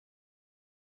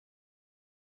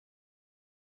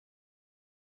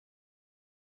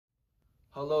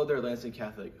Hello there, Lansing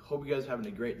Catholic. Hope you guys are having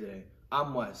a great day.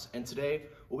 I'm Wes, and today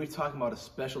we'll be talking about a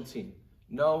special team.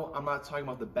 No, I'm not talking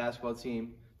about the basketball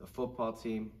team, the football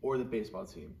team, or the baseball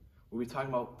team. We'll be talking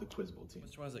about the Quiz Bowl team.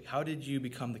 Mr. Weslick, how did you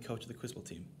become the coach of the Quiz Bowl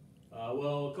team?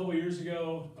 Well, a couple years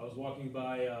ago, I was walking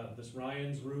by this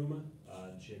Ryan's room.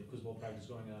 She had Quiz Bowl practice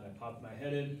going on. I popped my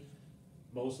head in,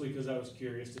 mostly because I was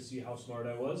curious to see how smart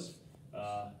I was.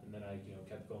 And then I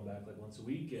kept going back like once a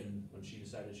week, and when she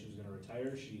decided she was going to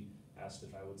retire, she asked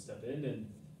if I would step in, and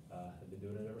I've been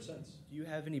doing it ever since. Do you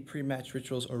have any pre-match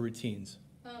rituals or routines?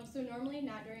 So normally,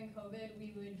 not during COVID,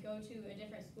 we would go to a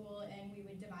different school and we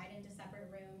would divide into separate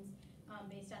rooms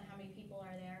based on how many people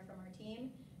are there from our team.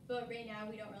 But right now,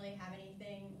 we don't really have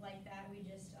anything like that. We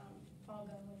just all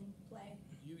go and play.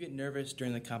 Do you get nervous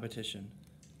during the competition?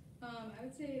 I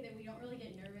would say that we don't really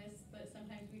get nervous, but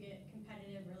sometimes we get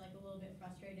competitive or like a little bit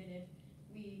frustrated if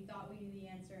we thought we knew the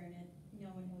answer and no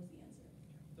one knows the answer.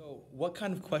 So what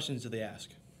kind of questions do they ask?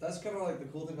 That's kind of like the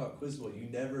cool thing about Quiz Bowl. You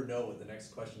never know what the next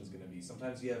question is going to be.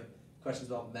 Sometimes you have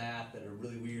questions about math that are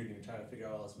really weird and you're trying to figure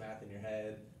out all this math in your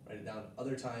head, write it down.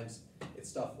 Other times it's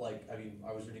stuff like,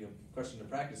 I was reading a question in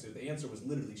practice, the answer was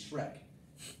literally Shrek.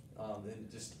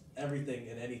 And just everything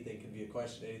and anything can be a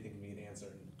question, anything can be an answer.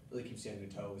 And really keeps you on your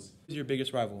toes. Who's your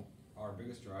biggest rival? Our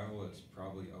biggest rival is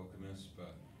probably Okemos,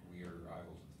 but we are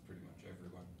rivals with pretty much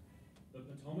everyone. The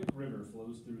Potomac River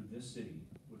flows through this city,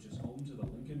 which is home to the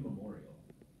Lincoln Memorial.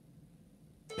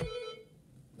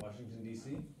 Washington,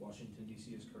 D.C.? Washington,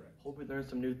 D.C. is correct. Hope you learned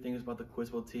some new things about the Quiz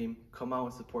Bowl team. Come out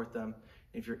and support them.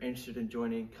 If you're interested in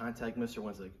joining, contact Mr.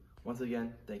 Weslick. Once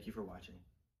again, thank you for watching.